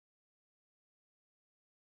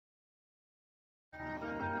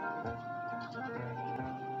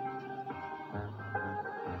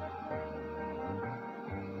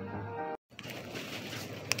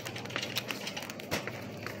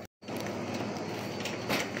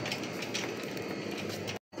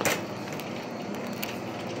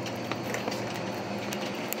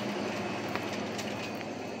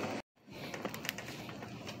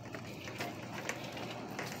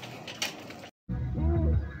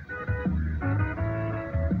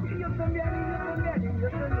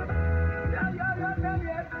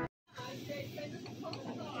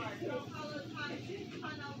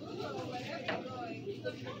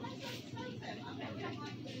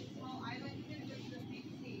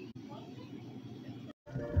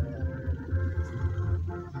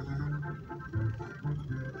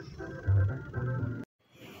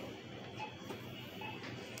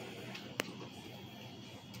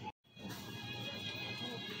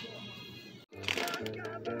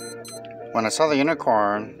When I saw the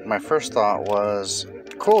unicorn, my first thought was,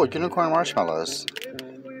 cool, unicorn marshmallows.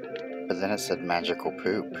 But then it said magical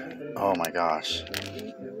poop. Oh my gosh.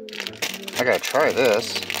 I gotta try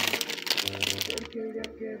this.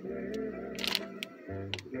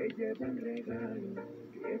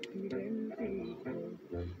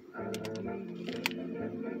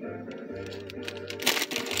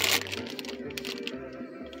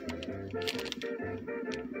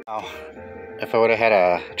 Oh, if I would have had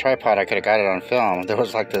a tripod, I could have got it on film. There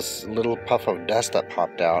was like this little puff of dust that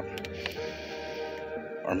popped out.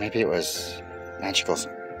 Or maybe it was magical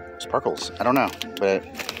sparkles. I don't know. But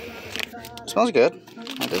it smells good.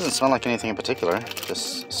 It doesn't smell like anything in particular.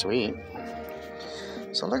 Just sweet.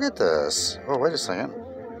 So look at this. Oh, wait a second.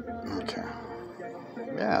 Okay.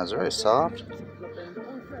 Yeah, it's very soft.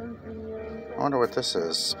 I wonder what this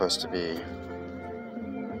is supposed to be.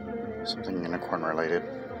 Something unicorn related.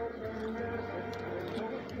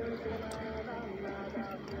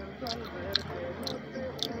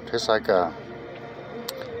 Tastes like a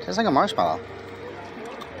marshmallow.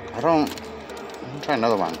 Let me try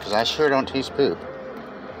another one, because I sure don't taste poop.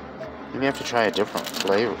 Maybe I have to try a different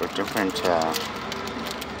flavor, wait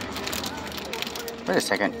a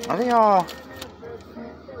second, are they all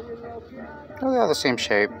the same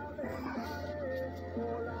shape?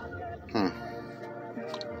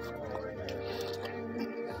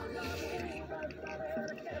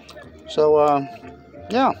 So,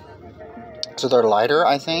 yeah. So they're lighter,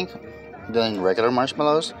 I think, than regular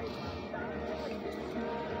marshmallows.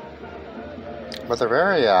 But they're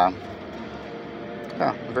very,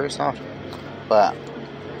 very soft. But,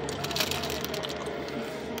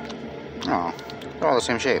 oh, they're all the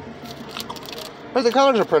same shape. But the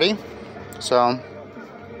colors are pretty. So,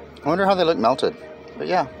 I wonder how they look melted. But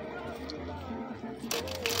yeah.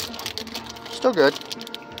 Still good.